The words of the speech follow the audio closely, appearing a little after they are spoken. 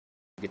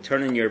You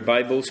turn in your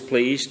Bibles,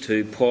 please,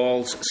 to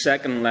Paul's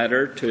second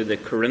letter to the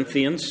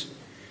Corinthians,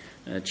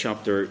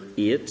 chapter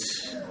 8.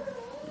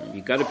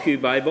 You've got a pew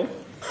Bible.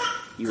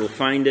 You will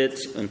find it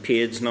on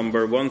page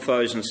number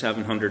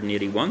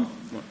 1781.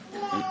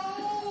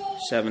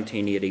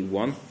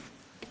 1781.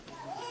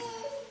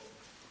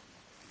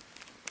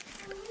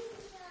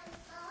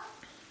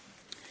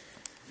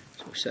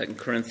 So 2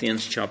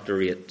 Corinthians chapter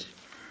 8.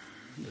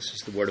 This is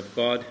the Word of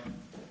God.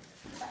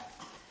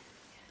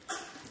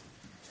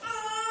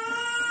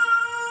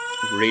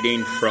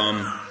 Reading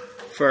from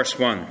verse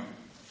 1.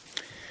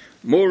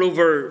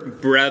 Moreover,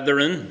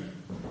 brethren,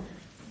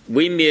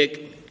 we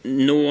make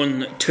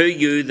known to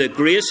you the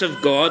grace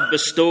of God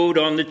bestowed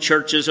on the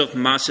churches of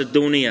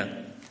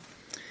Macedonia,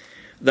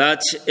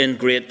 that in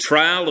great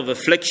trial of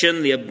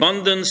affliction the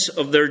abundance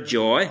of their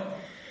joy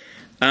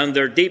and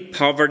their deep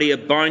poverty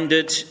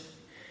abounded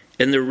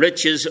in the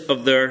riches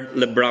of their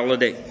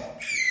liberality.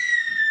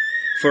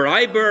 For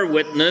I bear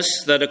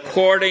witness that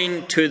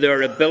according to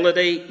their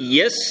ability,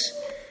 yes,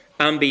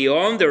 and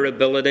beyond their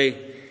ability,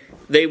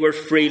 they were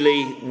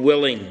freely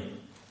willing,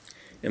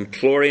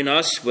 imploring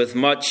us with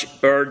much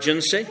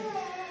urgency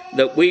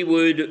that we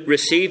would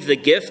receive the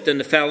gift and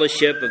the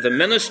fellowship of the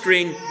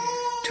ministering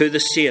to the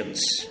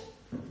saints.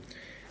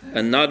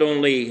 And not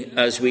only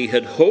as we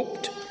had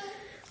hoped,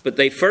 but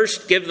they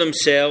first give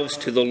themselves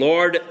to the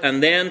Lord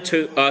and then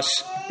to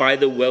us by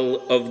the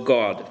will of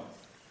God.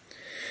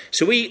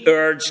 So we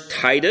urge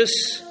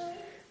Titus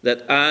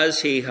that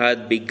as he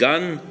had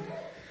begun,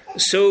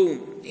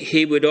 so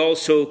he would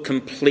also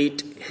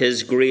complete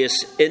his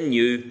grace in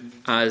you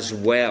as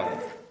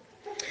well.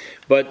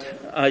 But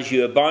as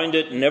you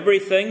abounded in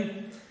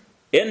everything,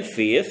 in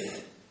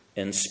faith,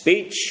 in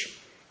speech,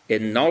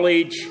 in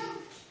knowledge,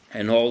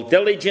 in all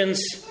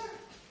diligence,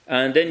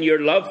 and in your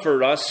love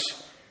for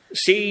us,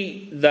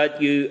 see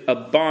that you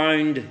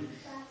abound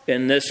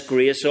in this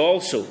grace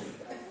also.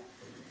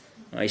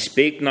 I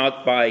speak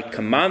not by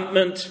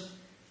commandment,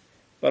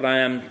 but I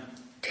am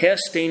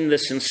testing the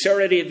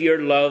sincerity of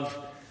your love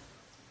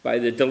by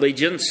the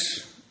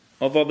diligence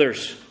of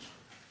others.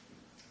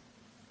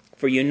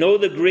 For you know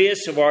the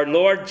grace of our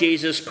Lord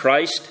Jesus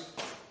Christ,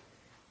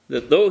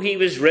 that though he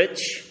was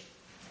rich,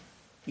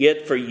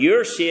 yet for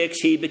your sakes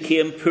he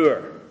became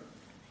poor,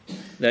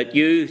 that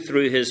you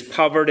through his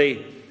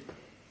poverty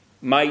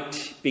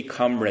might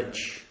become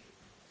rich.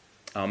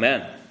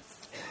 Amen.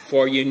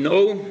 For you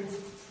know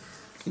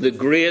the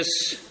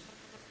grace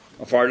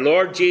of our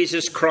Lord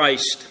Jesus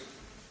Christ,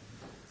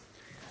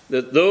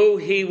 that though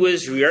he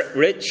was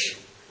rich,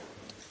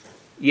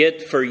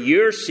 yet for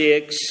your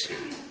sakes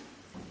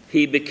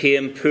he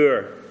became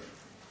poor,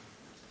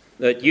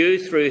 that you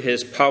through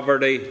his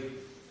poverty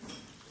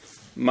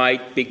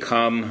might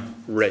become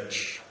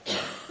rich.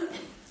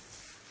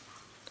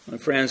 My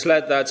friends,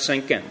 let that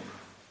sink in.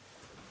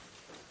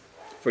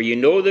 For you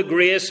know the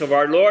grace of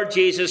our Lord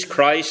Jesus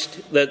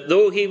Christ, that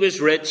though he was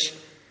rich,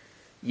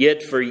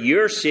 yet for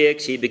your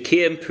sakes he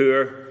became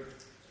poor,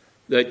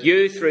 that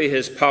you through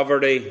his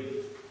poverty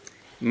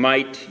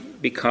might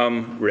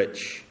become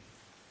rich.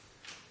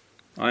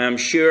 I am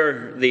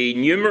sure the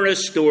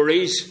numerous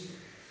stories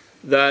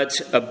that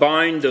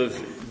abound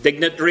of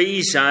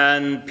dignitaries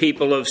and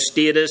people of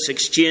status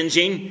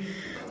exchanging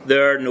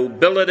their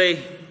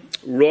nobility,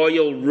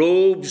 royal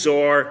robes,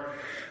 or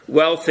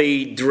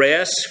wealthy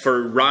dress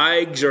for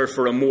rags or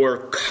for a more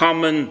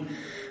common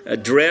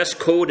dress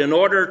code in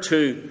order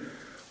to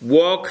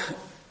walk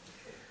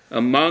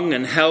among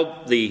and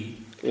help the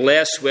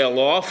less well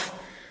off.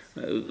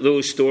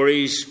 Those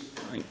stories,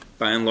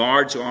 by and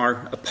large,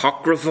 are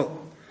apocryphal.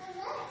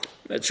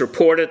 It's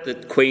reported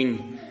that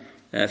Queen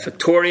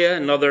Victoria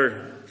and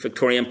other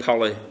Victorian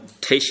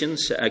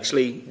politicians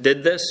actually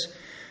did this.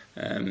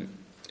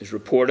 It's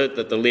reported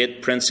that the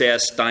late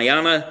Princess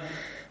Diana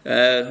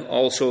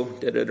also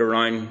did it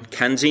around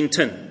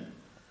Kensington.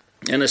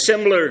 In a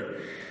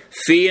similar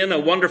vein, a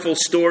wonderful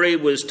story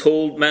was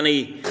told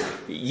many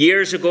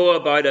years ago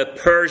about a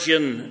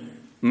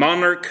Persian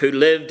monarch who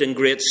lived in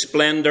great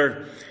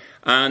splendour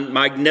and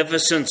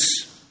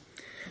magnificence.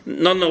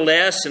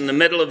 Nonetheless, in the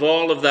middle of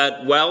all of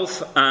that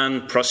wealth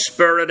and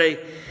prosperity,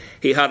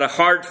 he had a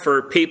heart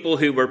for people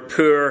who were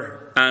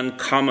poor and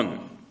common.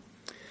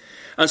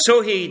 And so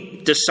he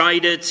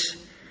decided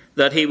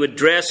that he would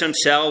dress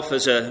himself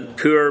as a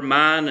poor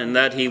man and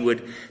that he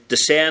would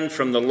descend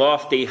from the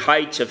lofty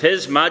heights of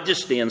his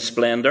majesty and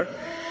splendour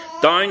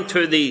down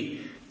to the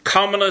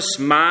commonest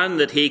man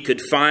that he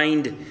could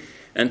find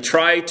and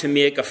try to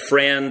make a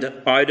friend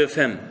out of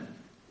him.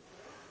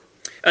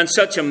 And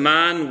such a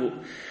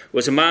man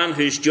was a man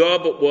whose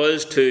job it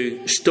was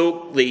to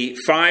stoke the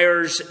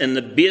fires in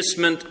the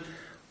basement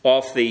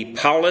of the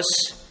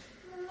palace,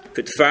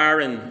 put fire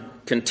in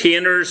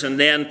containers and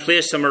then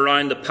place them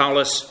around the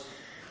palace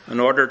in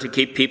order to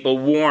keep people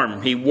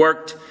warm. He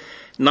worked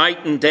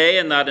night and day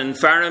in that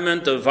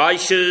environment of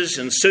ashes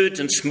and soot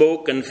and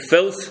smoke and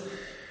filth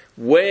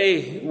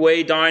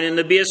way down in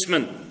the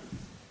basement.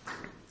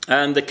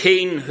 And the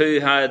king,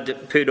 who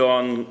had put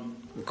on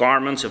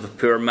garments of a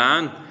poor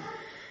man,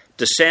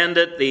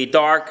 descended the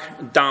dark,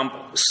 damp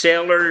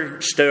cellar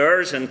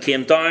stairs and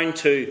came down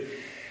to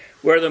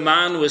where the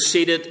man was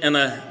seated in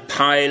a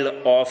pile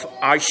of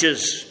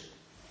ashes.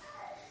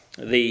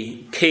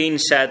 The king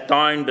sat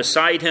down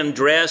beside him,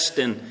 dressed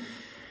in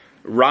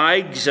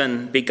rags,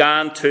 and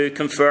began to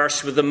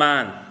converse with the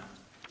man.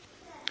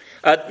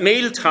 At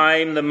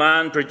mealtime, the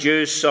man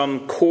produced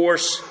some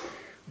coarse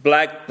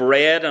black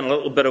bread and a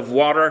little bit of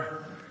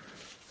water.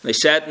 They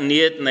sat and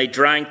ate and they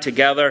drank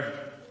together.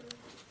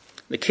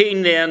 The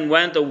king then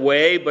went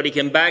away, but he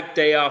came back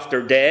day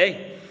after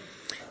day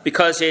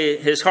because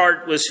his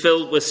heart was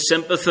filled with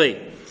sympathy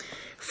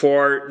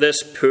for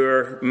this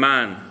poor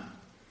man.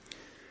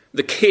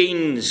 The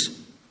king's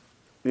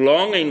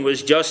longing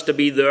was just to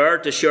be there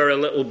to share a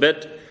little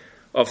bit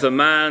of the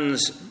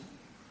man's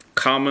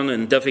common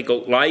and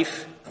difficult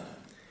life.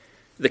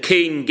 The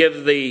king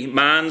gave the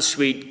man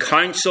sweet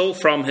counsel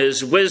from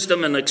his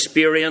wisdom and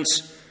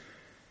experience,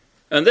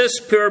 and this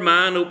poor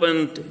man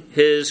opened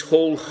his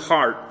whole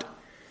heart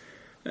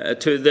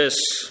to this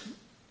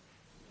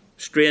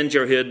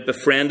stranger who had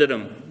befriended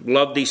him,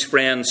 loved his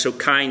friend, so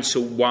kind, so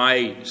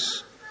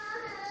wise,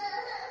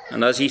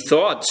 and as he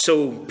thought,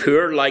 so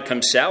poor like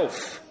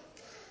himself.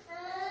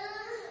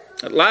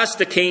 At last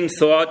the king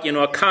thought,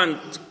 I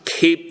can't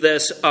keep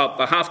this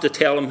up. I have to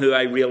tell him who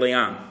I really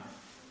am.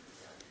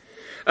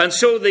 And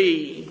so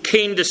the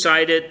king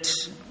decided,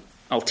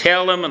 I'll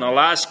tell him and I'll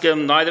ask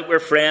him, now that we're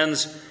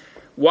friends,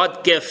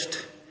 what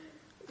gift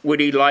would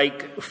he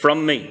like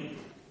from me?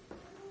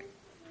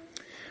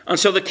 And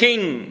so the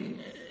king,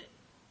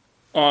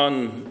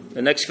 on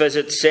the next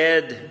visit,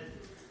 said,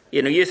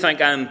 you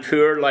think I'm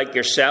poor like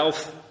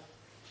yourself,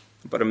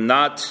 but I'm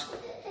not.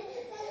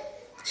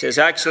 He says,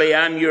 actually,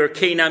 I'm your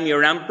king, I'm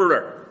your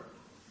emperor.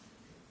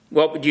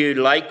 What would you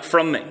like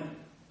from me?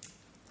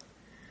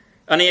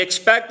 And he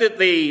expected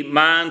the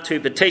man to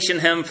petition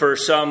him for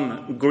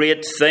some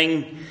great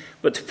thing,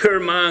 but the poor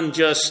man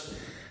just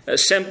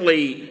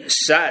simply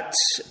sat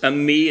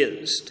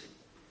amazed,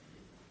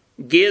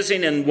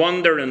 gazing in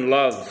wonder and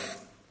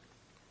love.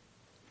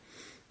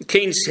 The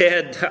king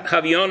said,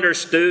 have you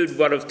understood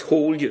what I've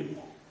told you?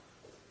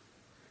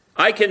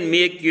 I can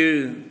make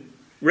you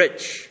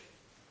rich.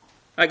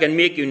 I can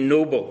make you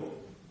noble.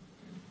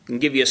 I can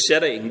give you a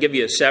city. I can give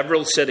you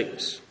several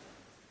cities.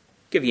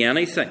 Give you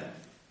anything.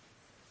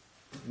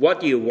 What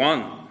do you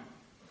want?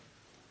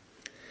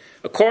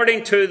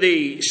 According to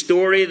the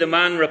story, the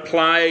man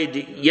replied,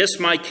 yes,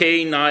 my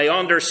king, I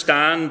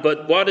understand,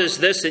 but what is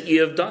this that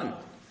you have done?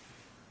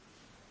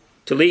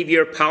 To leave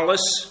your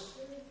palace,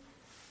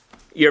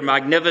 your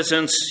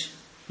magnificence,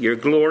 your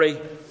glory,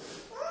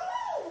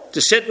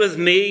 to sit with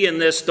me in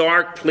this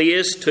dark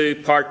place, to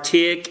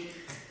partake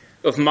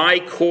of my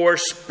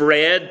coarse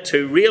bread,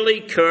 to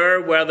really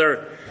care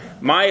whether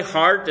my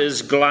heart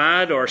is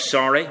glad or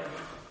sorry.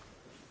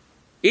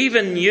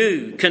 Even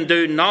you can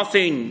do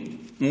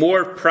nothing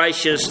more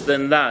precious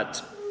than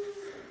that.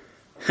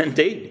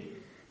 Indeed.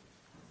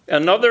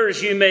 On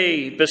others you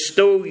may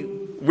bestow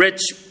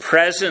rich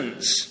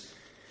presents,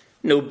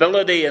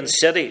 nobility and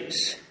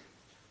cities.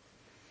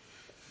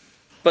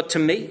 But to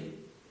me,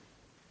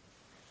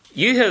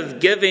 you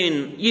have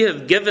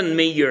given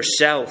me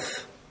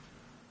yourself.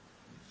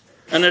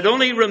 And it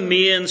only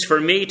remains for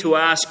me to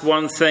ask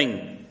one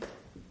thing,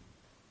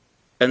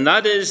 and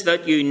that is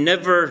that you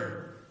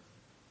never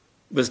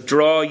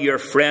withdraw your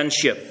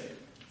friendship.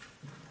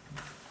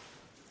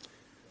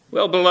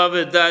 Well,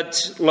 beloved,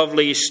 that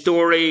lovely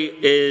story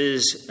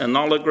is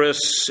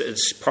analogous,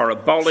 it's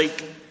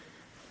parabolic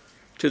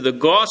to the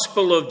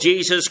gospel of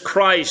Jesus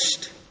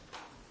Christ.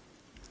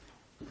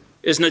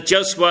 Isn't it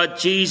just what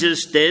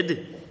Jesus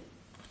did?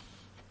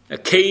 A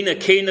king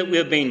that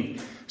we've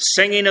been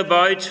singing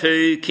about,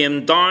 who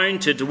came down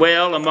to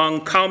dwell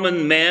among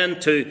common men,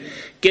 to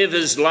give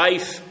his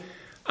life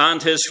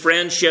and his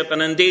friendship,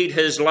 and indeed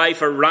his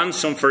life a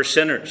ransom for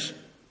sinners.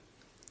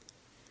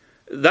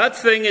 That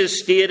thing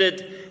is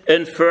stated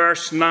in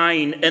verse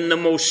 9 in the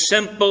most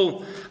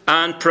simple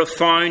and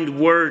profound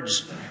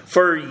words.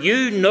 For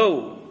you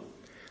know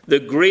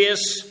the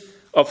grace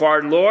of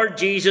our Lord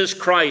Jesus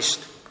Christ,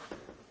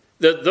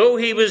 that though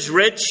he was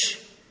rich,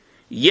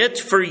 yet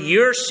for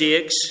your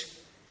sakes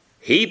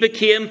he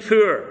became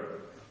poor,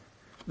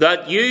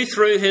 that you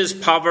through his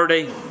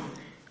poverty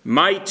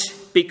might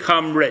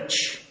become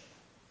rich.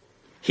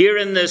 Here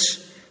in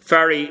this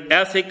very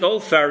ethical,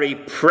 very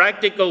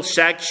practical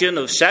section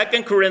of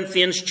 2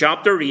 Corinthians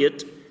chapter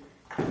 8,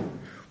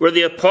 where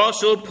the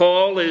Apostle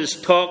Paul is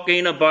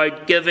talking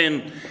about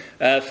giving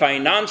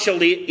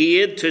financial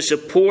aid to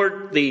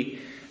support the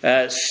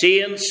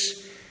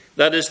saints,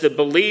 that is the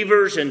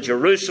believers in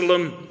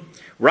Jerusalem,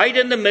 right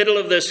in the middle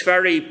of this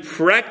very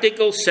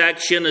practical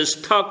section is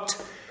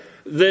tucked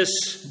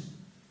this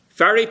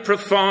very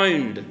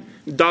profound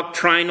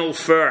doctrinal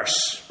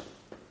verse.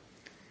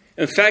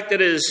 In fact,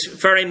 it is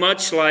very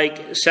much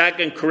like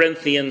 2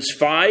 Corinthians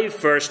 5,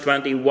 verse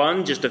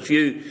 21, just a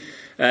few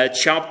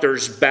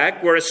chapters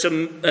back, where it's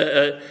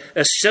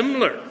a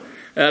similar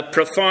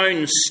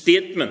profound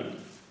statement.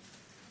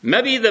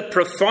 maybe the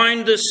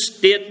profoundest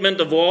statement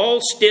of all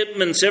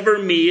statements ever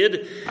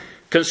made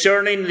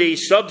concerning the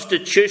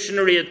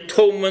substitutionary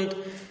atonement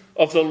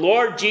of the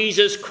Lord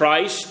Jesus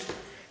Christ,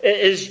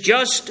 is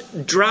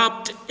just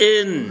dropped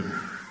in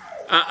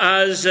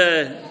as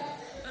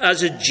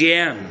a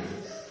gem.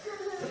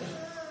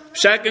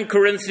 2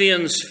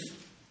 Corinthians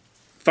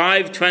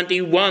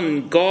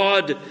 5:21,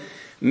 God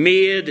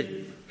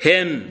made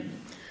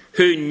him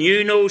who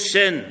knew no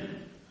sin.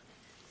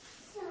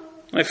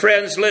 My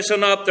friends,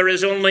 listen up. There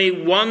is only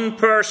one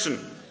person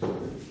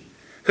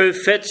who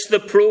fits the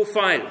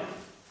profile.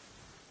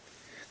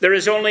 There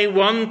is only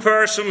one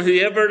person who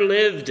ever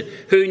lived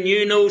who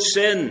knew no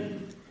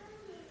sin.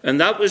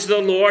 And that was the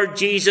Lord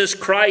Jesus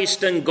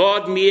Christ. And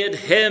God made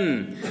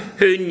him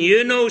who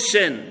knew no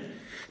sin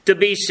to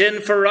be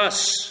sin for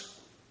us,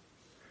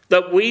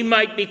 that we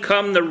might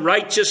become the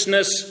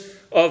righteousness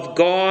of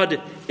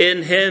God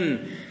in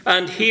him.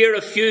 And here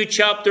a few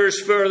chapters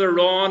further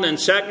on in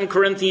 2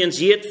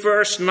 Corinthians 8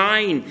 verse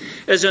 9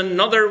 is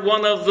another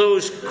one of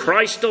those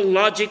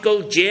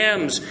Christological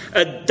gems,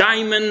 a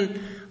diamond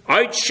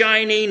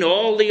outshining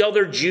all the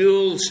other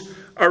jewels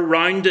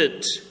around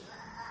it.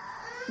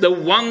 The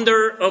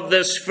wonder of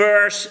this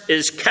verse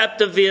is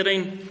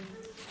captivating.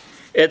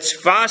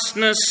 Its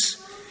vastness,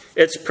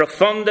 its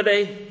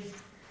profundity,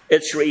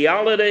 its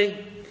reality,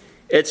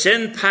 its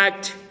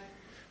impact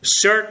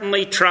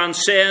certainly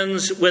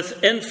transcends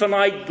with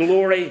infinite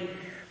glory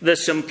the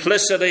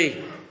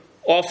simplicity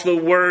of the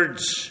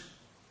words.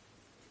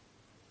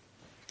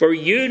 For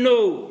you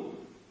know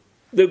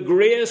the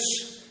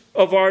grace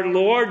of our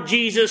Lord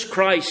Jesus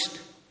Christ,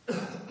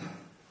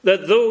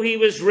 that though he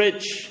was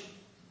rich,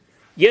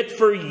 yet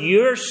for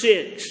your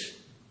sakes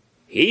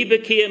he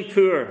became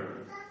poor,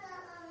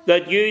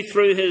 that you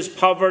through his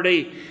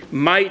poverty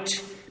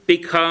might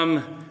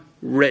become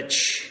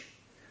rich.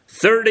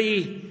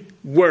 30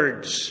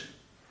 words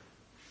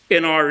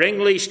in our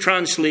English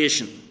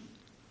translation,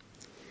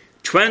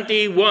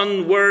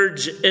 21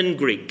 words in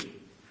Greek,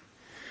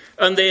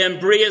 and they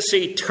embrace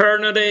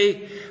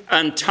eternity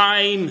and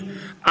time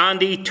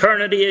and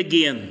eternity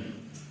again.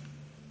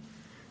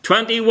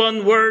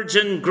 21 words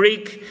in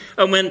Greek,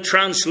 and when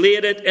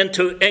translated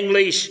into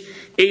English,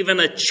 even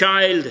a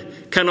child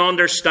can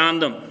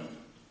understand them.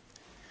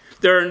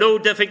 There are no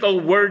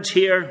difficult words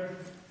here.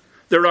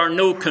 There are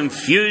no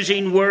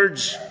confusing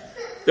words.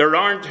 There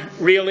aren't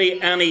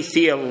really any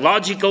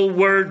theological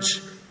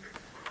words.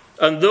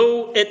 And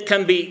though it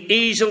can be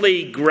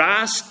easily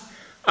grasped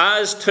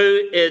as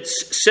to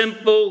its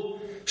simple,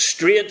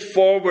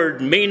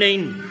 straightforward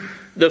meaning,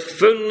 the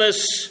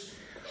fullness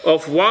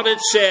of what it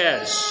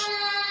says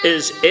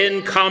is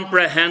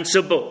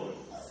incomprehensible.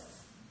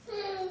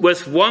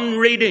 With one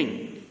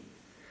reading,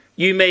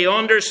 you may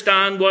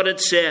understand what it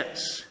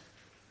says,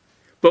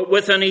 but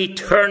with an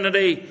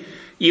eternity,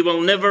 you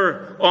will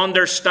never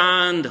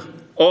understand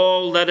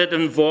all that it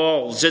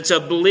involves. It's a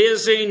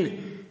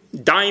blazing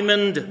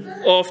diamond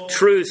of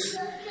truth,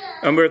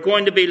 and we're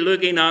going to be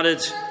looking at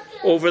it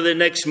over the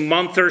next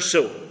month or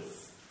so.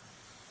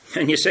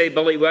 And you say,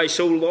 Billy, why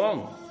so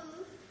long?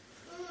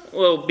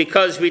 Well,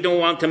 because we don't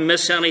want to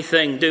miss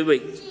anything, do we?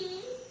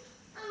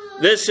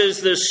 This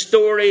is the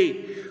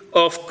story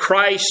of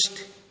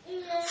Christ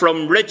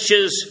from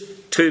riches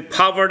to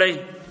poverty.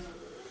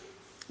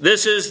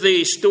 This is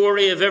the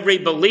story of every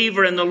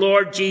believer in the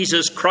Lord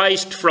Jesus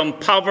Christ from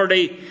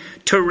poverty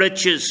to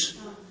riches.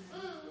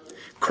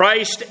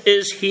 Christ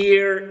is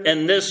here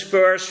in this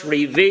verse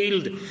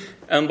revealed,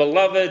 and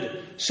beloved,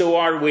 so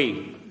are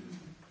we.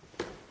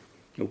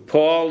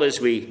 Paul, as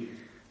we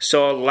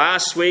saw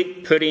last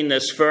week, putting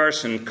this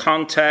verse in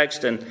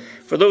context, and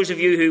for those of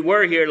you who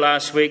were here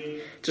last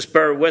week, just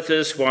bear with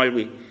us while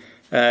we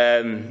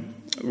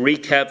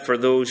recap for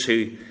those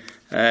who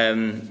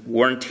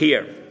weren't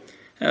here.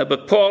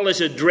 But Paul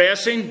is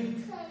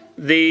addressing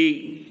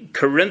the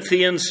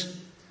Corinthians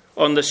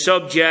on the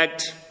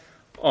subject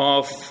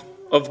of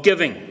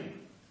giving.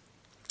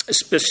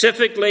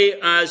 Specifically,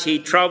 as he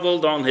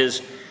travelled on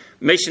his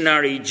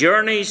missionary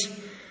journeys,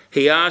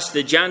 he asked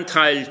the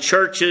Gentile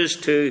churches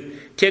to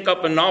take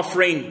up an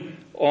offering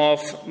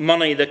of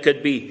money that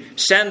could be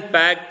sent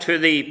back to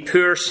the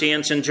poor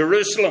saints in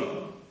Jerusalem.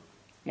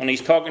 When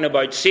he's talking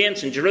about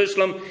saints in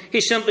Jerusalem,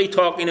 he's simply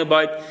talking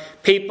about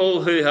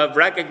people who have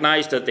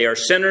recognized that they are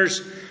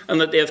sinners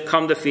and that they have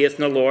come to faith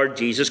in the Lord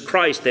Jesus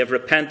Christ. They have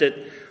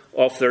repented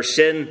of their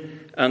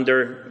sin and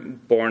they're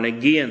born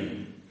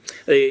again.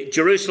 The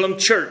Jerusalem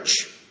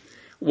church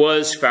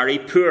was very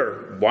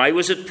poor. Why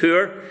was it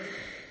poor?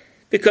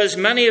 Because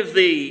many of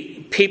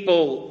the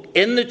people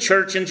in the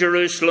church in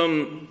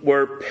Jerusalem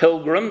were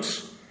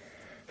pilgrims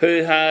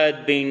who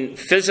had been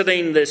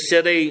visiting the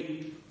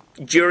city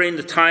during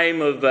the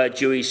time of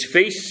Jewish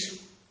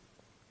feasts.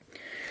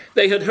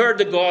 They had heard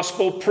the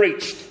gospel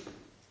preached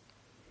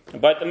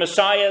about the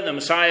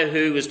Messiah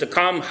who was to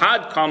come,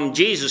 had come,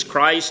 Jesus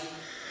Christ,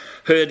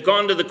 who had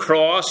gone to the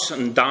cross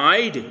and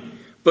died,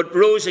 but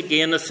rose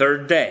again the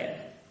third day.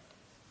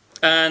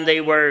 And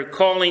they were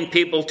calling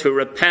people to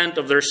repent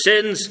of their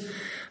sins,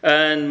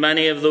 and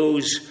many of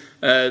those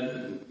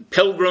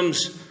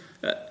pilgrims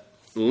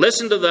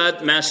listened to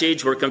that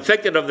message, were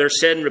convicted of their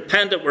sin,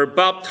 repented, were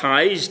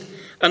baptized,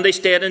 and they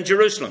stayed in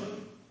Jerusalem.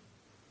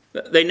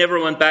 They never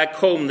went back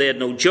home. They had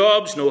no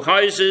jobs, no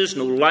houses,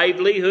 no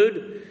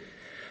livelihood.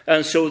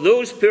 And so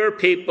those poor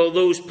people,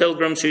 those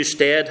pilgrims who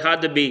stayed,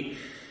 had to be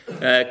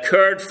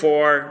cared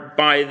for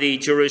by the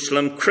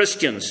Jerusalem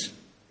Christians.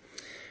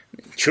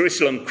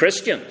 Jerusalem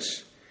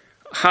Christians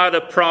had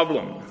a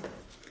problem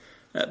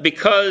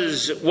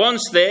because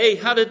once they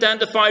had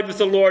identified with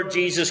the Lord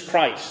Jesus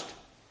Christ,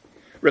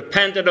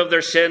 repented of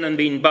their sin and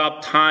been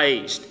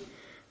baptized,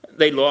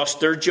 they lost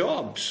their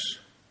jobs.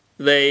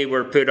 They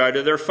were put out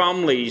of their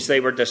families. They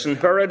were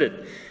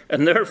disinherited.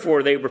 And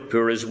therefore they were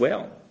poor as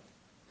well.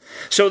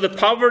 So the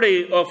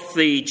poverty of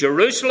the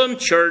Jerusalem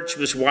church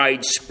was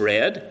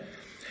widespread.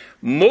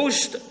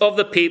 Most of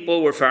the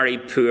people were very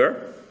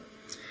poor.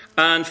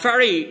 And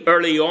very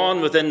early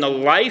on within the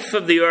life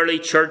of the early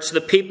church,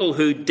 the people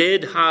who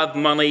did have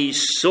money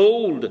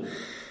sold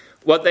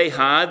what they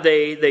had.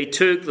 They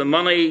took the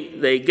money,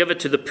 they give it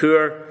to the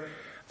poor,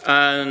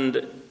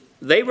 and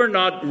they were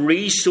not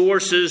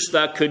resources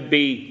that could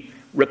be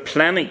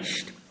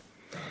replenished.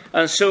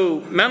 And so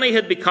many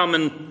had become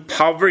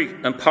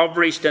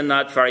impoverished in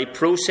that very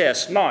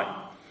process.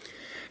 Now,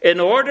 in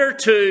order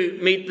to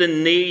meet the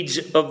needs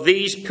of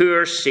these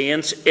poor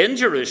saints in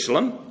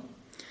Jerusalem,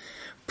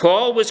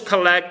 Paul was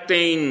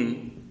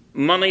collecting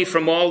money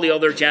from all the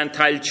other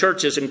Gentile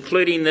churches,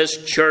 including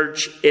this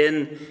church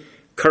in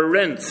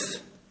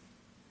Corinth.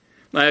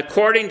 Now,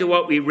 according to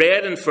what we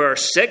read in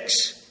verse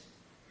 6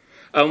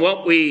 and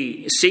what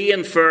we see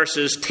in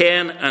verses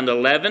 10 and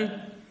 11,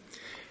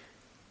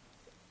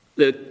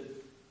 the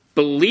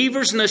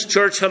believers in this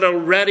church had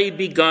already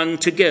begun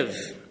to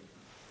give.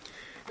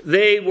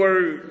 They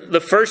were the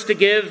first to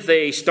give.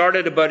 They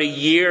started about a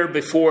year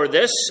before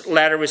this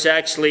letter was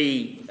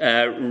actually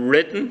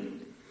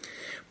written.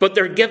 But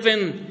their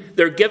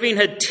giving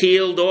had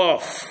tailed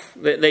off.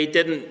 They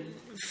didn't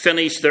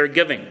finish their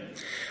giving.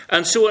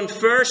 And so in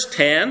verse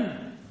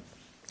 10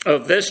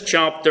 of this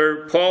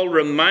chapter, Paul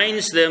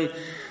reminds them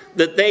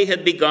that they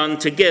had begun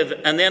to give.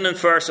 And then in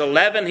verse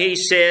 11 he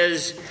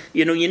says,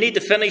 you need to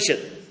finish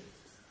it.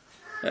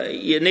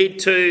 You need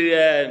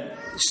to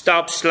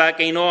stop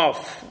slacking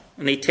off.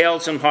 And he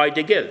tells them how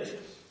to give.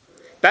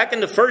 Back in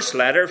the first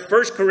letter,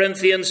 1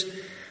 Corinthians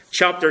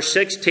chapter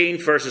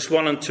 16, verses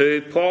 1 and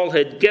 2, Paul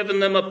had given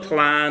them a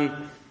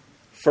plan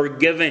for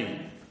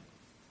giving.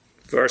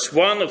 Verse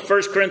 1 of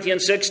 1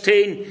 Corinthians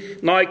 16,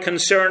 now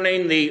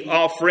concerning the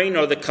offering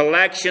or the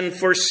collection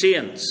for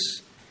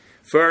saints.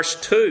 Verse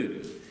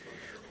 2,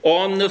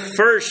 on the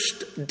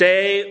first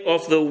day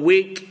of the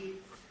week,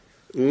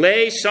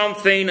 lay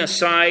something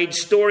aside,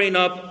 storing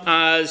up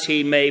as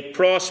he may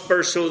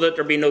prosper, so that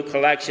there be no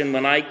collection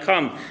when I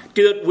come.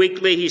 Do it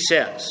weekly, he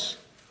says.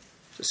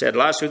 As I said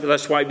last week,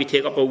 that's why we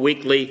take up a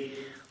weekly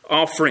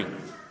offering.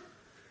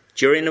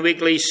 During the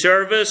weekly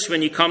service,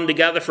 when you come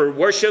together for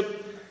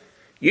worship,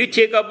 you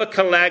take up a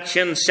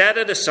collection, set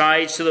it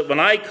aside, so that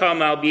when I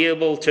come, I'll be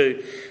able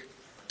to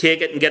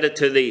take it and get it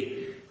to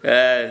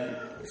the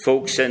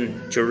folks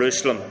in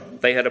Jerusalem.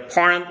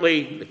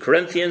 The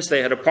Corinthians,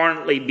 they had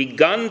apparently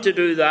begun to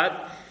do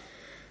that,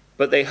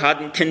 but they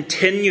hadn't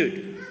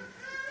continued.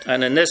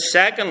 And in this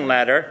second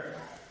letter,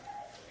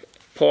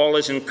 Paul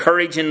is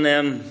encouraging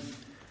them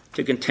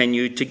to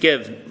continue to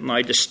give.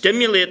 Now, to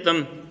stimulate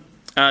them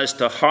as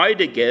to how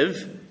to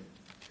give,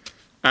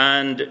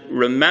 and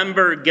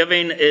remember,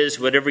 giving is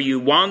whatever you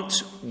want,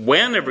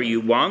 whenever you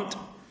want.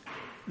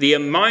 The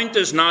amount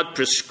is not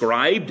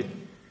prescribed.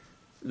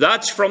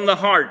 That's from the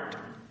heart.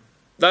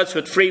 That's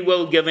what free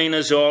will giving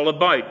is all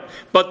about.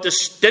 But to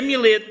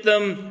stimulate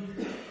them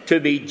to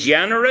be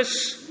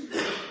generous,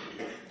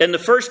 in the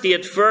first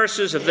 8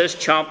 verses of this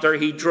chapter,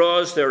 he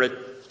draws their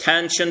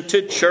attention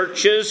to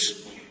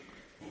churches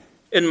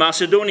in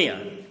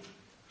Macedonia.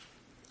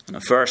 In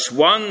verse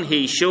 1,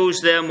 he shows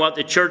them what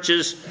the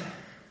churches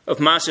of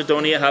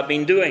Macedonia have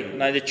been doing.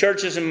 Now, the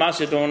churches in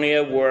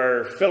Macedonia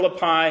were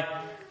Philippi,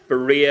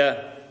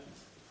 Berea,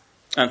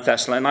 and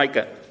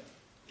Thessalonica.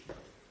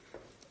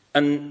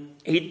 And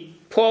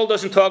Paul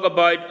doesn't talk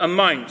about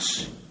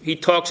amounts. He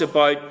talks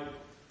about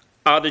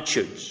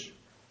attitudes.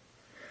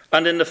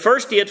 And in the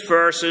first 8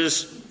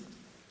 verses,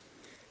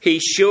 he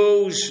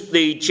shows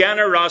the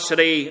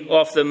generosity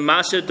of the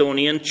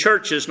Macedonian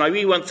churches. Now,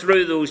 we went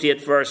through those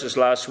 8 verses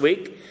last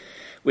week.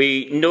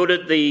 We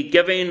noted the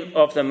giving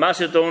of the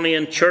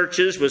Macedonian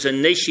churches was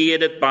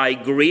initiated by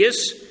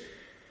grace.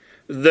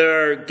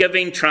 Their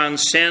giving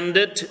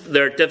transcended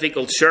their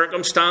difficult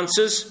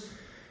circumstances.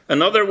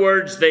 In other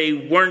words, they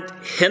weren't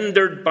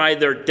hindered by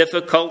their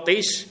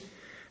difficulties,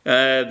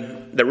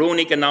 their own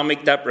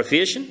economic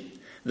deprivation,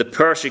 the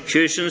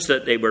persecutions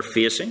that they were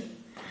facing.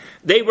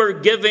 They were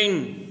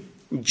giving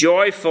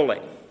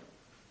joyfully.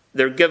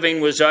 Their giving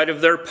was out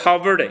of their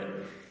poverty.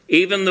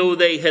 Even though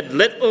they had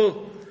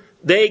little,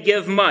 they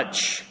give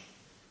much.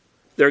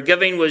 Their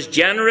giving was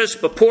generous,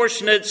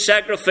 proportionate,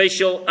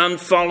 sacrificial, and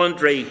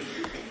voluntary.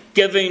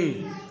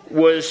 Giving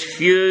was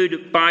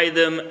viewed by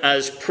them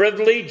as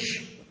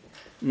privilege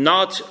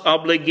not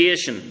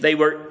obligation. They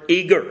were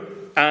eager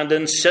and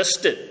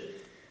insisted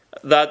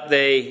that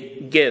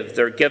they give.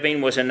 Their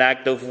giving was an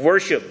act of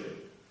worship.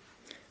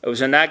 It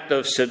was an act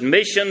of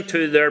submission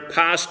to their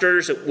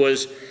pastors. It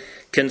was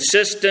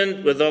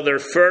consistent with other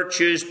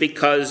virtues,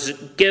 because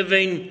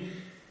giving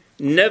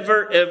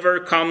never ever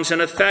comes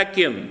in a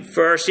vacuum.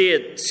 Verse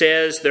 8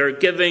 says their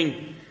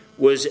giving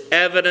was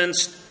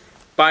evidenced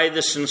by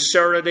the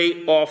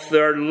sincerity of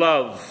their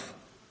love.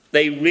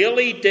 They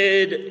really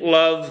did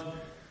love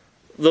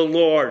the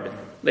Lord.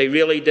 They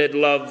really did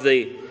love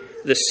the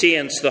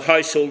saints, the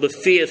household of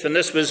faith, and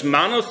this was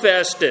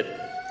manifested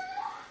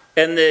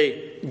in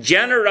the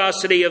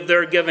generosity of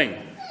their giving.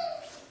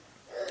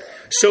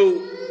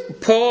 So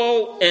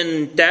Paul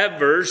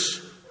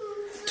endeavours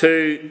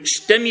to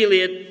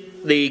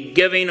stimulate the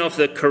giving of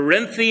the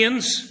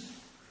Corinthians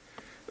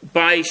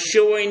by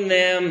showing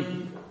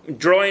them,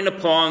 drawing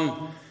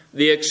upon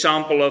the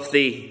example of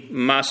the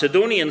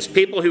Macedonians,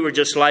 people who were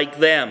just like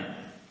them.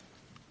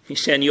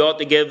 He's saying you ought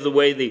to give the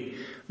way the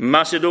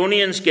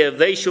Macedonians give.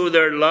 They show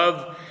their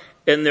love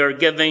in their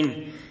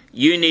giving.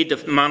 You need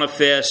to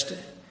manifest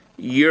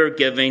your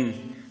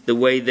giving the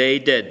way they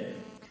did.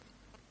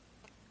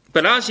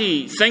 But as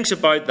he thinks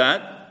about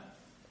that,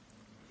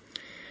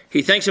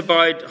 he thinks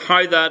about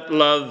how that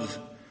love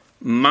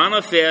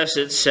manifests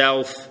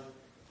itself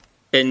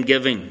in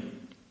giving.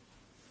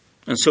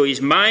 And so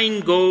his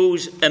mind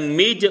goes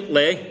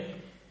immediately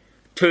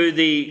to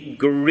the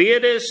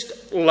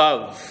greatest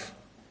love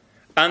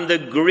and the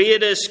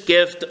greatest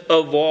gift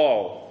of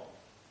all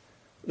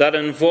that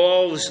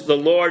involves the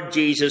Lord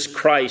Jesus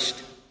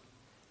Christ.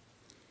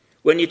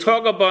 When you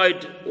talk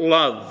about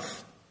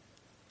love,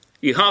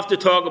 you have to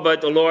talk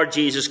about the Lord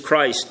Jesus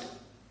Christ.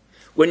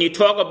 When you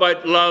talk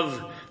about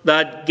love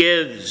that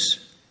gives,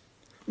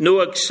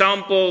 no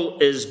example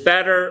is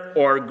better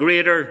or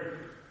greater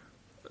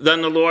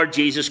than the Lord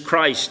Jesus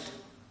Christ.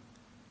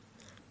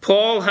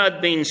 Paul had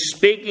been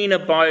speaking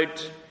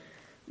about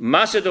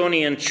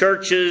Macedonian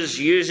churches,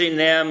 using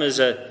them as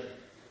a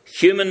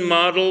human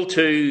model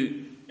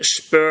to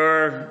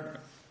spur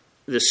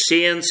the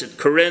saints at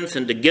Corinth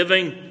into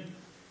giving.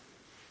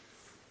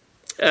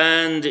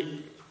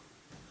 And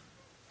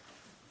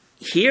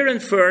here in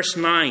verse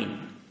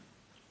 9,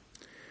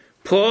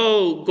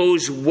 Paul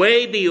goes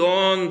way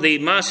beyond the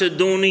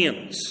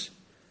Macedonians.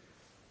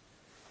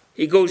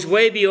 He goes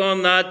way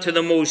beyond that to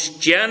the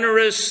most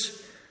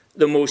generous,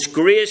 the most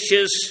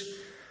gracious,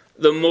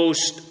 the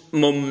most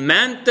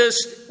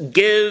momentous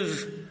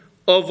give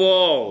of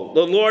all,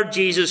 the Lord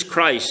Jesus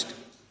Christ.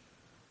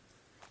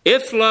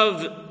 If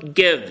love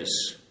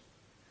gives,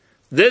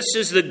 this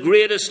is the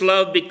greatest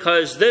love,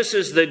 because this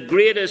is the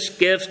greatest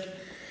gift.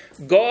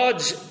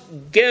 God's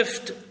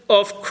gift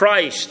of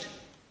Christ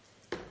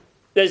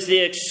is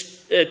the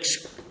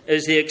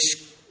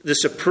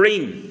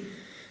supreme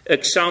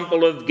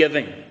example of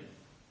giving.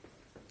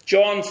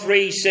 John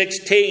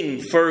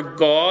 3:16, for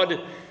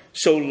God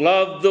so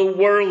loved the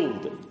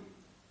world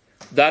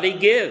that he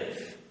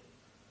gave.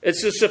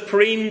 It's the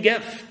supreme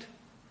gift.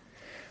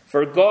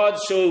 For God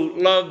so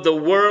loved the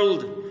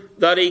world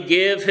that he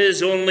gave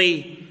his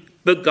only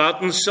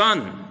begotten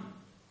Son,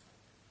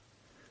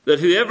 that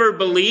whoever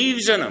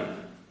believes in him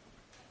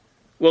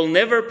will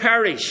never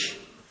perish,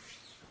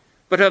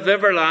 but have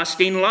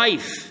everlasting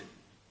life.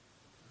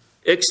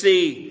 It's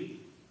the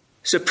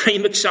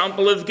supreme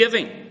example of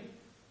giving.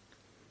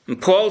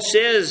 And Paul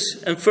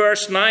says in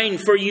verse 9,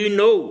 for you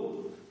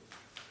know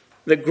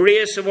the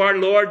grace of our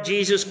Lord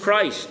Jesus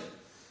Christ,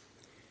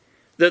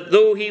 that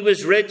though he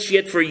was rich,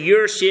 yet for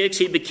your sakes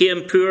he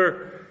became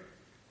poor,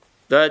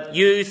 that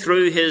you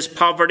through his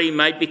poverty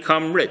might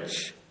become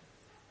rich.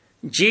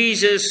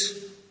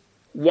 Jesus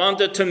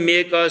wanted to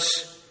make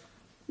us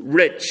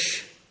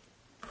rich.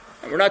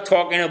 And we're not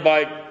talking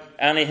about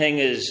anything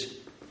as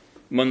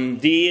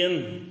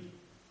mundane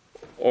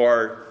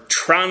or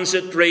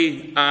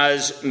transitory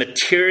as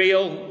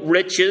material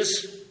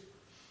riches,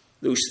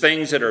 those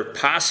things that are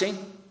passing.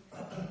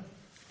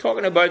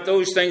 Talking about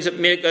those things that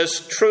make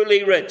us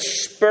truly rich,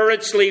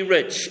 spiritually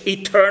rich,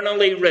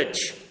 eternally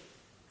rich.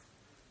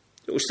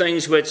 Those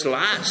things which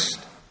last.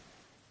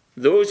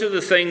 Those are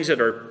the things that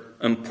are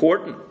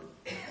important.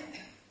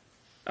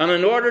 And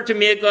in order to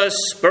make us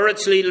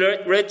spiritually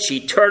rich,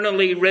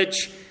 eternally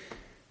rich,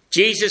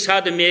 Jesus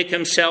had to make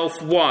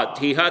himself what?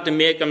 He had to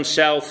make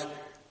himself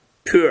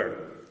poor.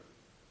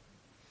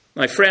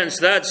 My friends,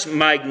 that's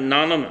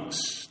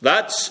magnanimous.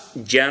 That's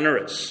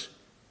generous.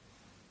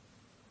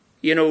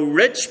 You know,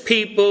 rich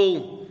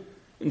people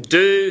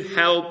do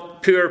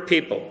help poor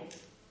people.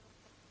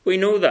 We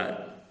know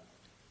that.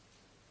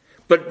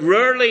 But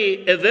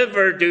rarely, if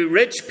ever, do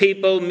rich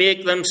people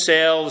make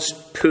themselves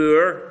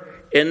poor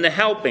in the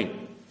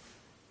helping.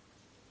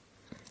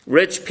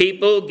 Rich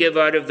people give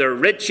out of their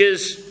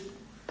riches,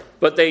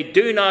 but they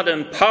do not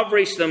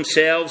impoverish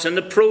themselves in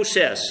the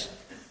process.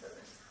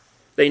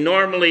 They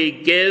normally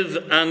give,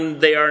 and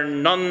they are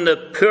none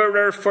the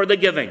poorer for the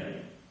giving.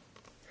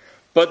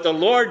 But the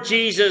Lord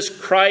Jesus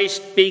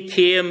Christ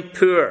became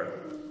poor,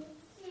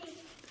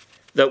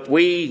 that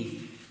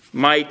we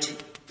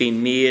might be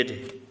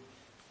made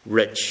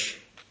rich.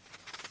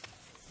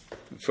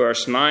 In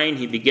verse 9,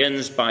 he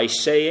begins by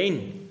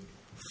saying,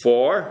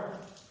 for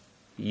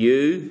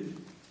you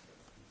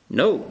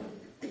know.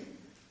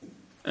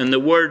 And the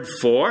word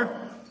for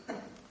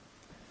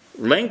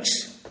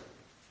links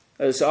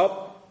us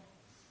up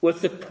with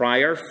the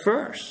prior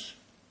verse.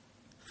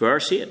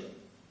 Verse 8.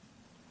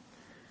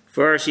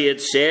 Verse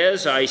 8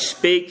 says, I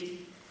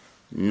speak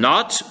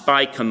not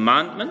by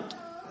commandment,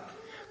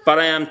 but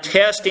I am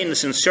testing the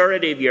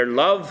sincerity of your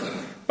love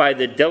by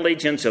the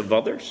diligence of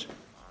others.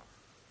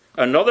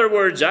 In other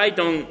words, I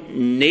don't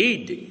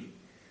need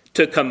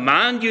to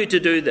command you to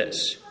do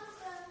this,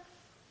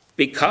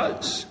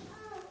 because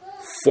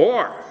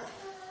for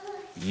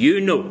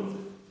you know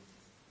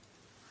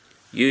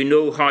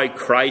how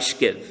Christ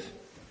gave.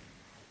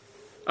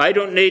 I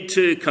don't need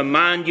to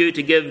command you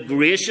to give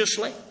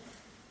graciously.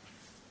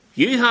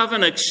 You have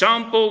an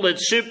example that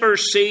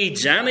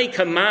supersedes any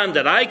command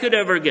that I could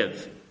ever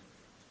give.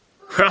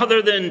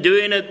 Rather than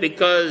doing it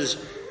because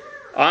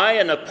I,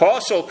 an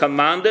apostle,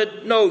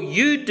 commanded, no,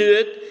 you do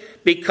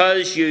it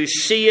because you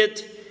see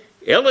it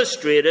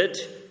illustrated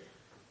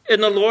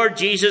in the Lord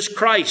Jesus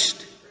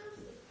Christ.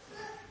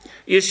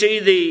 You see,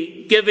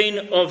 the giving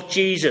of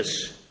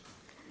Jesus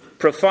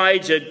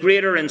provides a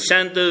greater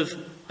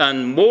incentive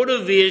and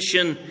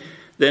motivation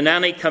than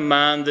any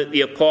command that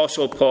the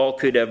Apostle Paul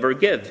could ever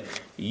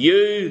give.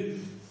 You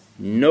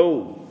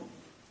know,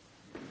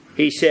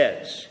 he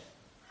says.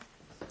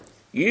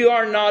 You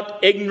are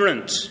not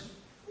ignorant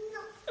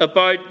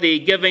about the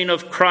giving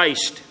of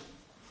Christ.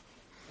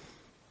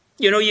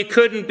 You know, you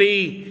couldn't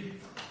be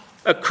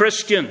a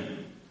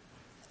Christian.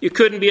 You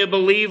couldn't be a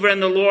believer in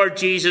the Lord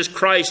Jesus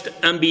Christ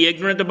and be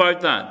ignorant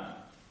about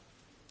that.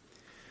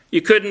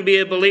 You couldn't be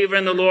a believer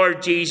in the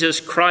Lord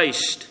Jesus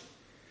Christ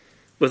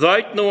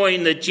without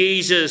knowing that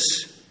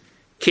Jesus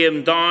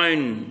came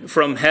down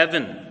from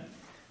heaven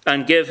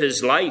and gave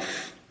his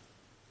life.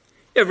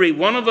 Every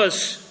one of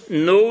us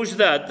knows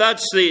that.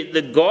 That's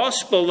the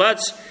gospel.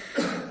 That's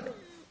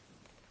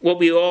what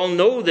we all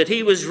know, that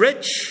he was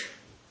rich.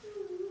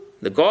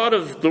 The God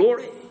of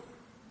glory.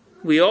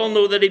 We all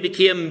know that he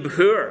became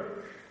poor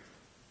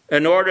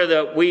in order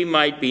that we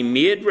might be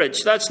made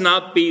rich. That's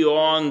not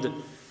beyond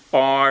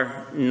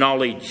our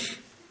knowledge.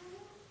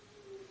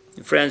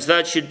 Friends,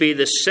 that should be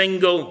the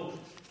single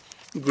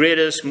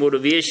greatest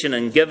motivation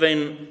in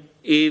giving,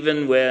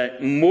 even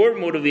more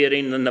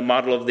motivating than the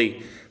model of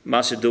the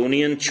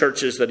Macedonian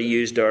churches that he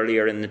used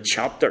earlier in the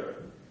chapter.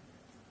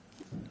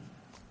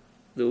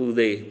 Though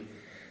the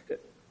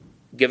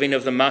giving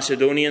of the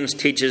Macedonians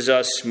teaches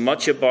us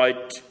much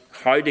about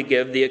how to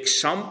give, the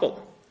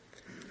example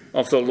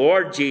of the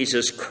Lord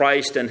Jesus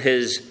Christ and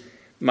his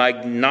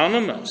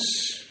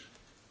magnanimous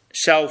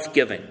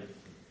self-giving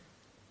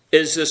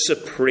is the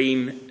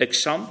supreme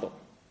example.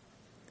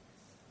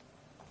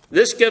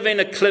 This giving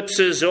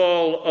eclipses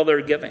all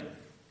other giving.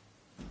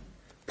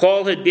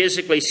 Paul had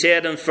basically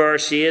said in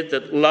verse 8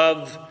 that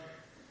love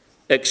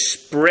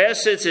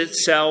expresses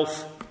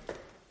itself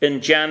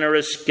in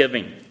generous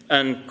giving.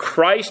 And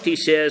Christ, he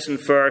says in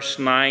verse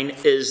 9,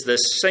 is the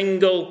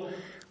single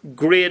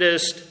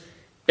greatest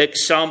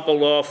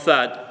example of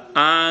that.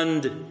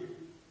 And,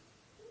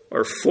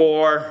 or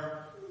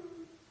for,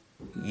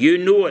 you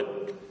know it.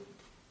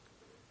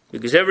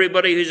 Because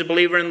everybody who's a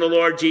believer in the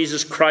Lord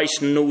Jesus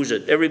Christ knows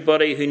it.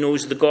 Everybody who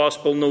knows the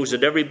gospel knows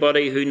it.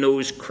 Everybody who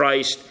knows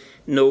Christ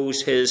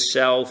knows his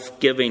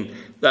self-giving.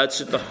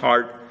 That's at the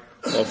heart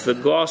of the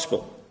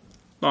gospel.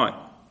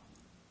 Now,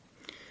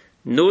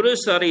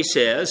 notice that he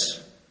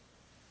says,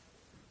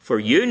 for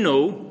you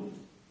know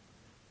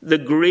the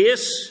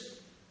grace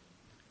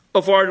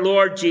of our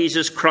Lord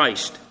Jesus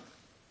Christ.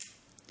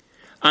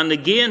 And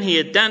again, he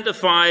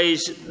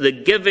identifies the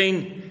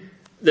giving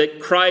that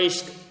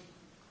Christ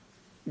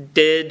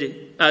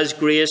did as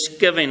grace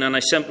giving. And I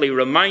simply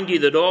remind you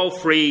that all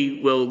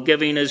free will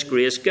giving is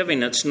grace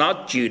giving. It's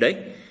not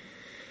duty.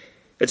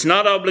 It's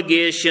not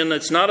obligation.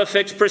 It's not a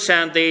fixed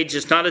percentage.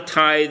 It's not a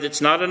tithe.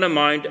 It's not an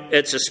amount.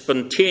 It's a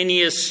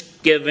spontaneous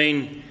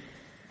giving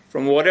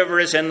from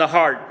whatever is in the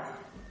heart.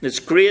 It's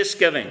grace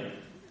giving.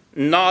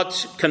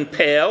 Not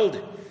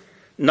compelled.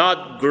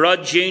 Not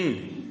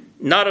grudging.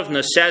 Not of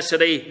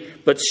necessity.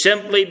 But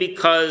simply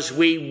because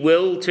we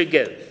will to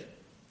give.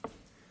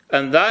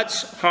 And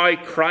that's how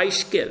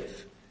Christ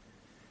gave.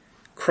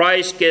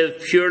 Christ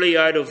gave purely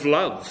out of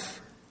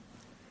love.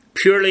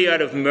 Purely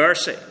out of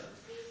mercy.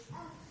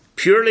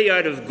 Purely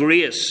out of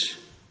grace,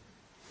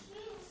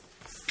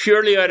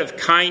 purely out of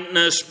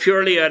kindness,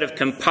 purely out of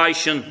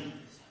compassion.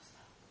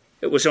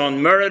 It was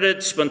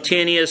unmerited,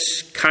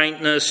 spontaneous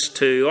kindness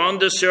to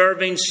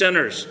undeserving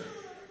sinners,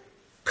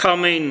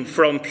 coming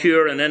from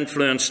pure and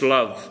influenced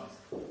love.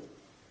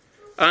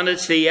 And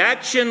it's the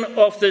action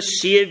of the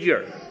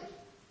Saviour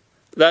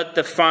that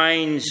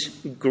defines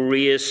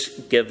grace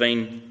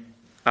giving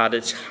at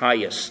its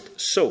highest.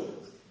 So,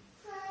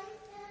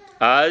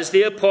 as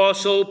the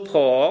Apostle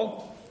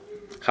Paul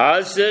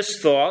has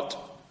this thought,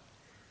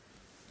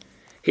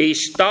 he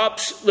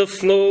stops the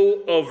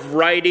flow of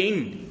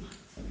writing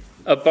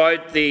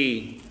about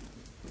the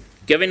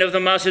giving of the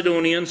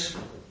Macedonians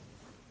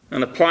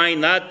and applying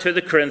that to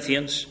the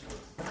Corinthians,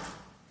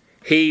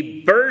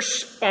 he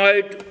bursts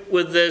out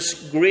with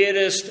this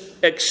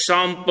greatest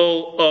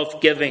example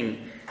of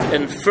giving.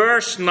 In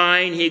verse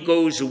 9, he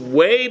goes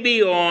way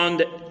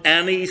beyond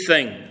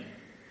anything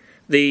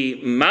the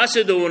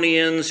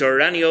Macedonians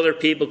or any other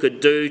people could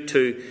do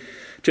to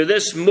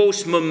this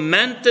most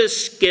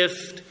momentous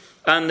gift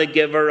and the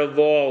giver of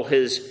all,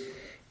 God's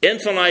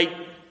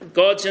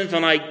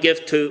infinite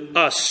gift to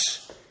us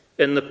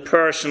in the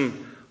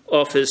person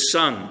of his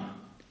Son.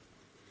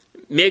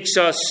 Makes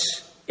us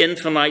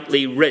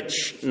infinitely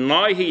rich.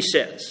 Now he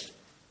says,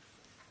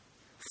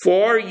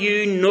 for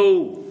you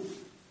know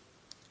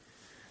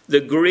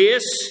the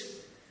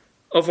grace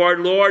of our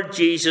Lord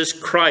Jesus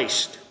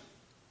Christ.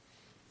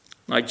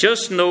 Now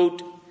just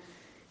note,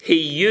 he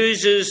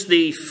uses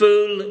the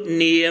full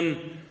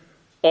name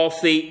of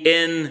the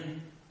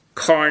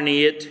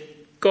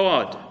incarnate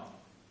God.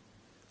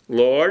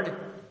 Lord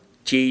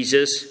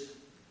Jesus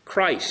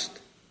Christ.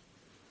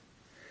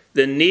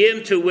 The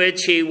name to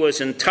which he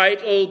was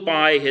entitled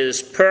by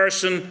his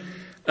person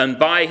and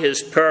by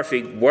his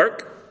perfect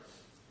work.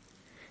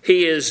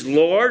 He is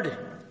Lord.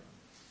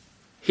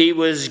 He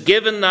was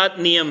given that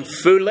name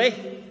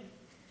fully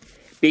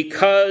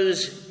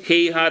because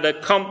he had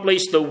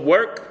accomplished the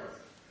work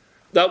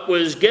that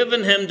was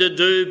given him to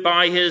do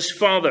by his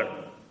Father.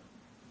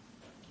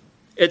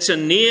 It's a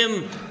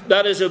name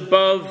that is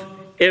above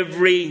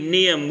every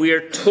name. We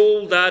are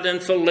told that in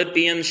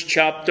Philippians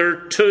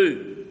chapter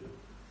 2.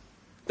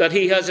 That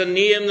he has a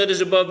name that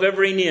is above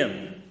every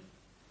name.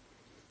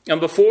 And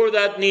before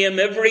that name,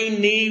 every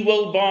knee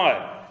will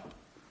bow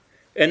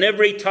and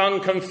every tongue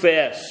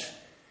confess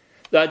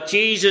that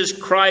Jesus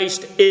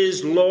Christ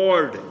is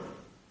Lord,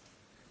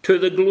 to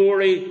the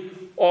glory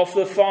of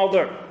the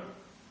Father.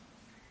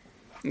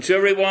 And so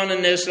everyone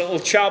in this little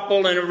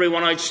chapel and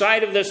everyone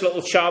outside of this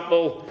little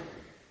chapel,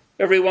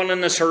 everyone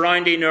in the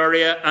surrounding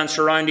area and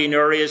surrounding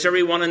areas,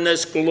 everyone in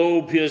this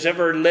globe who has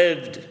ever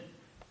lived,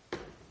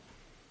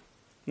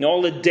 and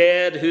all the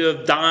dead who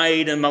have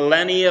died in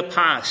millennia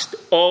past,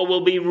 all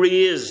will be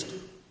raised.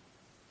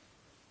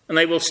 And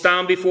they will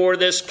stand before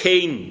this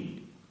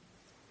King.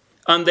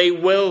 And they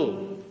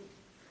will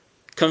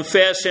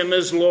confess him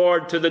as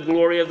Lord to the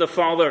glory of the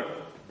Father.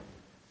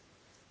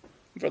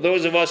 For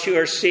those of us who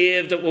are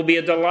saved, it will be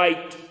a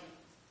delight.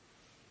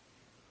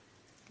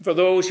 For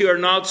those who are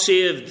not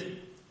saved, it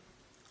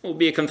will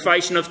be a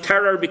confession of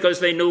terror because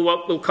they know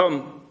what will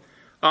come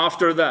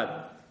after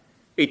that.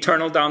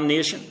 Eternal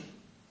damnation.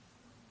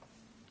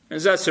 And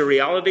that's the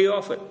reality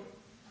of it.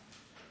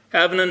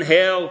 Heaven and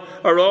hell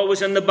are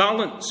always in the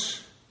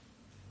balance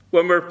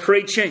when we're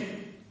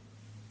preaching.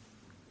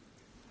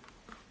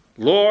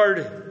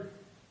 Lord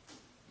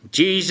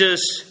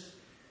Jesus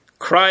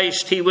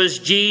Christ. He was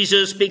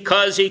Jesus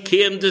because he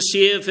came to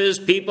save his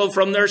people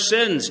from their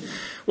sins.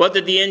 What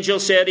did the angel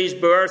say at his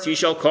birth? You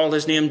shall call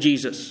his name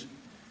Jesus,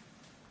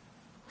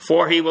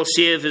 for he will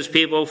save his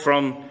people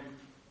from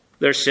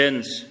their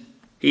sins.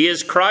 He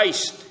is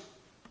Christ.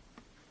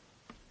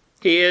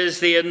 He is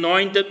the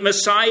anointed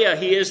Messiah.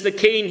 He is the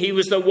King. He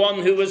was the one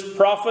who was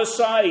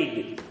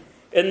prophesied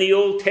in the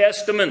Old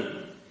Testament,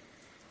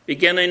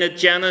 beginning at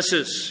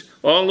Genesis,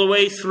 all the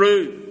way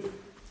through.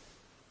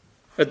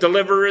 A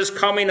deliverer is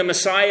coming, a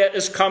Messiah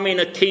is coming,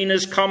 a King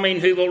is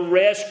coming who will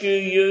rescue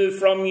you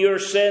from your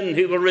sin,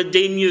 who will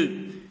redeem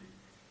you.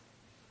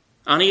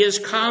 And he has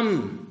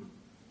come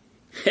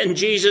in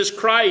Jesus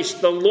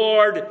Christ, the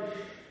Lord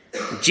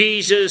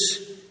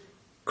Jesus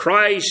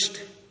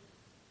Christ.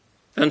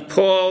 And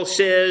Paul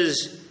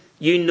says,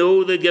 you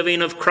know the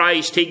giving of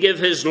Christ. He gave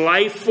his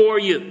life for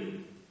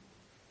you.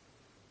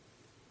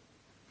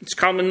 It's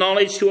common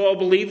knowledge to all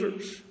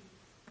believers.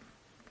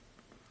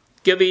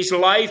 Give his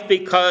life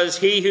because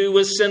he who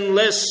was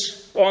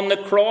sinless on the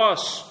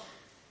cross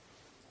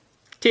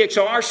takes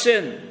our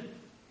sin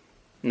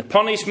and the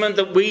punishment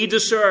that we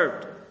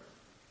deserved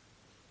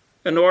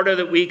in order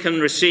that we can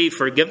receive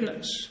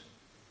forgiveness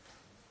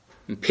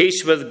and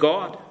peace with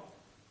God.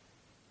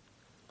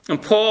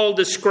 And Paul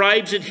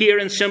describes it here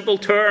in simple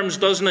terms,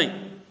 doesn't he?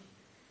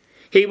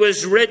 He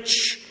was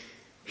rich,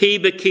 he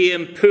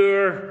became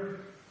poor,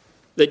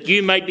 that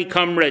you might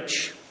become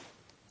rich.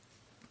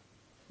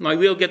 Now,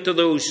 we'll get to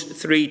those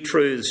three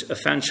truths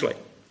eventually.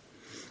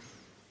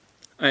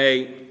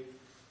 I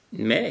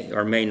may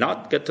or may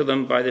not get to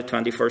them by the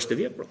 21st of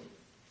April.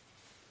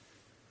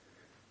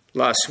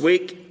 Last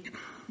week,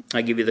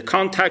 I gave you the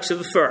context of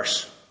the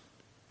verse.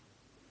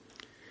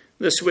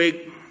 This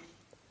week,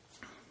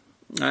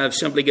 I have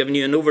simply given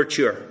you an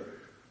overture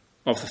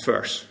of the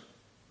verse.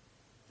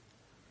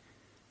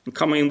 In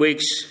coming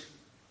weeks,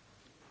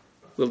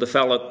 we'll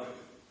develop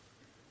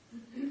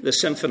the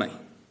symphony,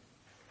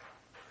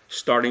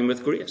 starting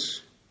with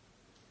grace.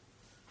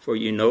 For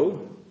you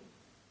know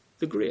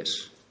the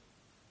grace.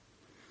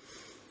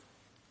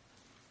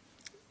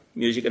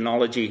 Music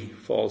analogy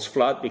falls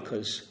flat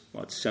because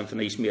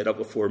symphony is made up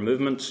of 4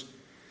 movements.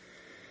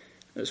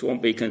 This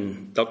won't be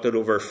conducted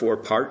over 4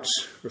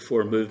 parts or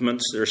 4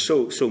 movements. There's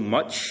so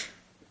much.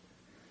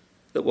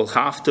 that will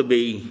have to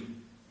be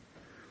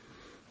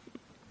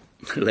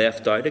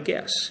left out, I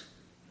guess.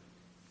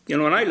 You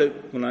know,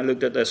 when I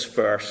looked at this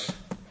verse,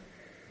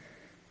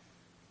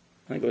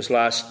 I think it was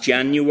last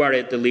January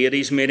at the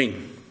ladies'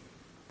 meeting,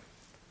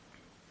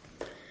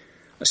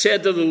 I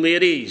said to the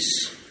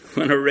ladies,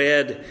 when I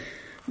read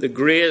the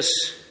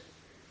grace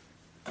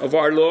of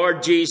our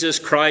Lord Jesus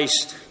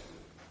Christ,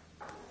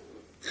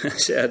 I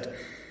said,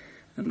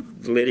 and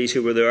the ladies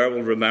who were there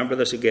will remember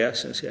this, I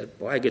guess, I said,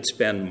 boy, I could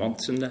spend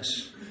months in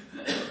this.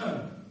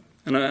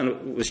 And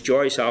it was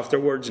Joyce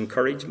afterwards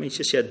encouraged me.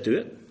 She said, do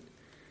it.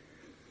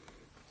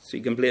 So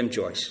you can blame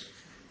Joyce.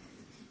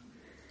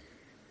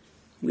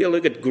 We'll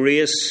look at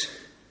grace.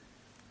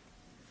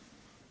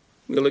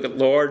 We'll look at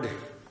Lord.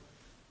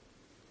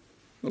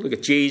 We'll look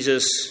at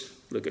Jesus.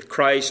 Look at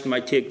Christ.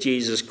 Might take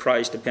Jesus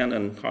Christ, depending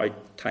on how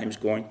time's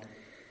going.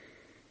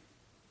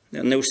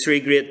 And those three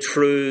great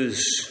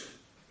truths.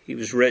 He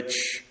was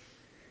rich.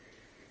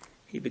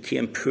 He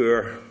became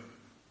poor.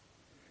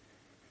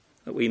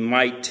 That we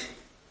might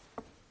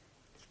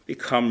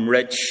become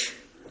rich.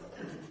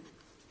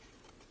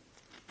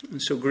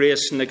 And so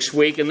grace next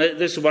week, and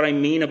this is what I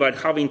mean about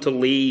having to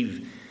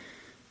leave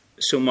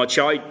so much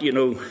out. You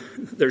know,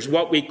 there's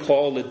what we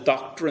call the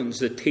doctrines,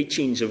 the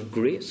teachings of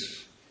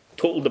grace.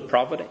 Total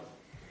depravity.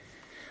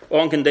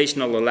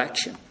 Unconditional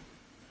election.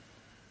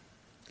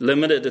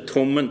 Limited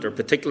atonement or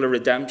particular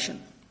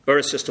redemption.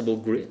 Irresistible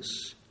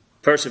grace.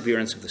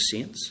 Perseverance of the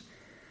saints.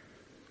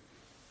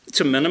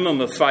 It's a minimum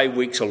of 5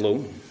 weeks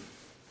alone.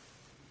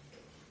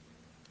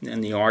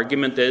 And the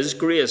argument is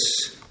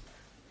grace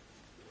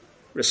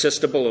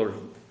resistible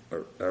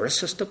or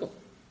irresistible.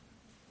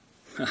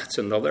 That's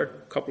another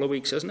couple of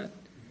weeks, isn't it?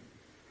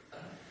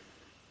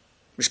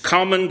 There's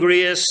common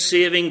grace,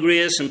 saving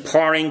grace,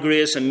 empowering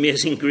grace,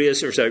 amazing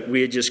grace. There's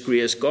outrageous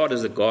grace. God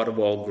is the God of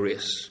all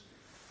grace.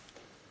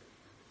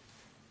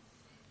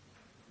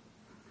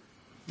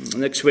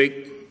 Next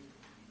week,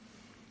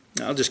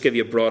 I'll just give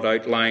you a broad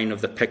outline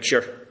of the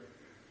picture.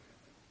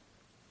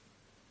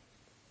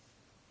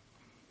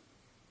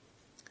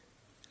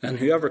 And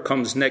whoever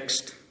comes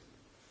next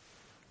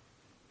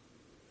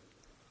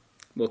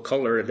will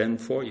colour it in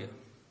for you.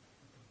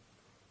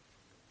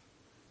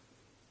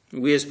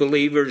 We as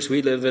believers,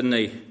 we live in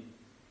the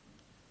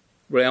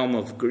realm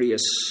of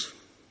grace.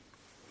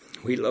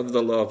 We love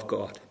the law of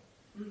God.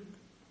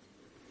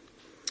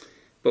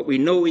 But we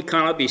know we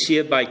cannot be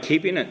saved by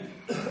keeping it.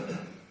 It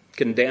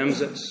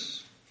condemns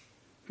us.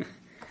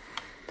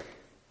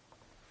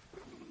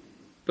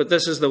 But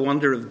this is the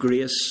wonder of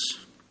grace.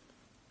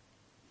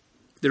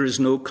 There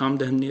is no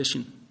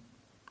condemnation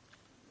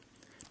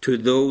to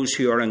those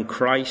who are in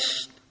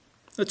Christ.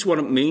 That's what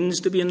it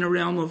means to be in the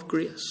realm of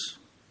grace.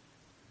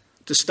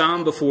 To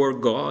stand before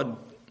God,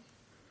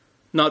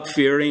 not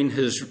fearing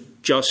his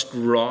just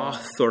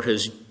wrath or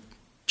his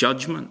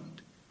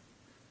judgment.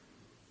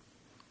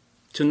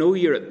 To know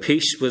you're at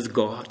peace with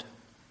God.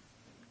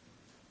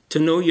 To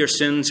know your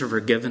sins are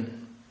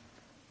forgiven.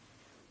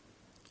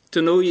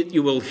 To know that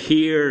you will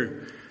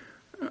hear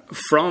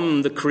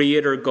from the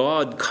Creator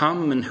God,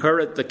 come,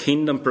 inherit the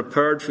kingdom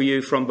prepared for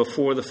you from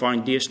before the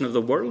foundation of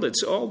the world.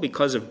 It's all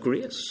because of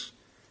grace.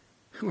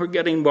 We're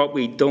getting what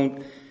we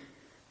don't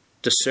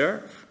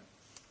deserve.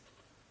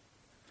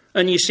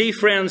 And you see,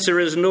 friends,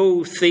 there is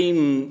no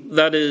theme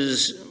that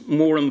is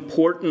more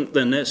important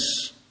than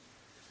this.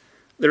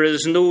 There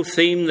is no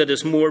theme that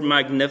is more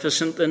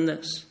magnificent than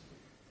this.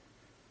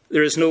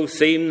 There is no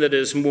theme that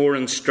is more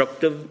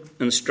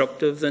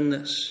instructive than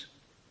this.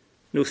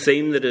 No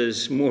theme that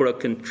is more a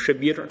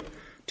contributor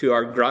to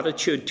our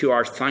gratitude, to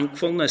our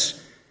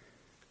thankfulness,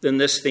 than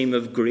this theme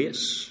of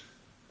grace.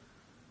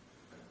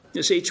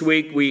 Yes, each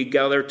week we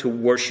gather to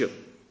worship.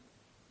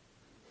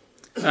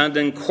 And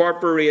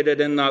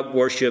incorporated in that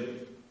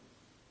worship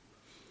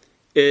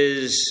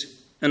is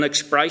an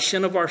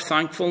expression of our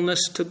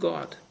thankfulness to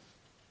God.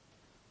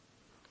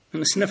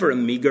 And it's never a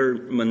meagre,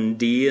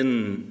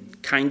 mundane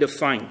kind of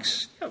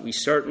thanks. Yeah, we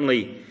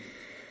certainly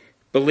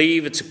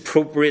believe it's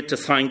appropriate to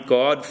thank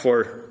God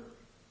for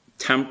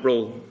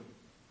temporal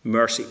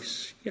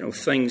mercies. You know,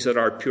 things that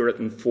our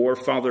Puritan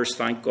forefathers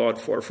thanked God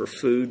for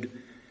food,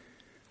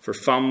 for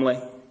family,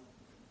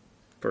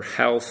 for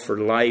health, for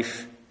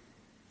life,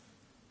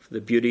 for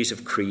the beauties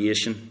of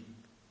creation.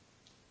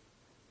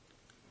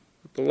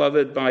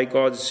 Beloved, by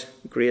God's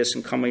grace,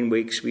 in coming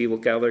weeks, we will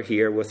gather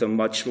here with a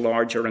much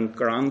larger and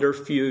grander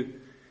view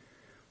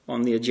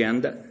on the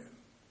agenda.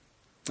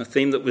 A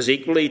theme that was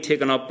equally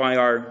taken up by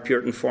our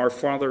Puritan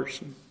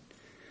forefathers,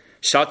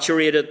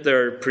 saturated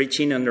their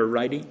preaching and their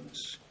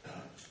writings.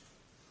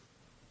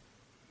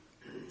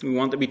 We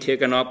want to be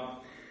taken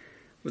up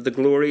with the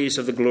glories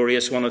of the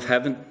glorious one of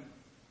heaven,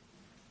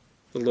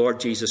 the Lord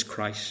Jesus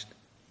Christ.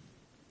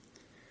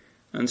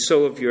 And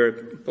so if you're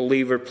a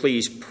believer,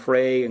 please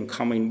pray in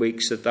coming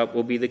weeks that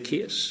will be the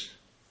case,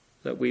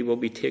 that we will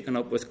be taken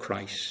up with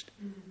Christ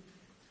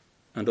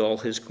and all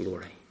his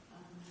glory.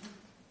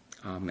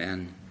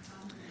 Amen.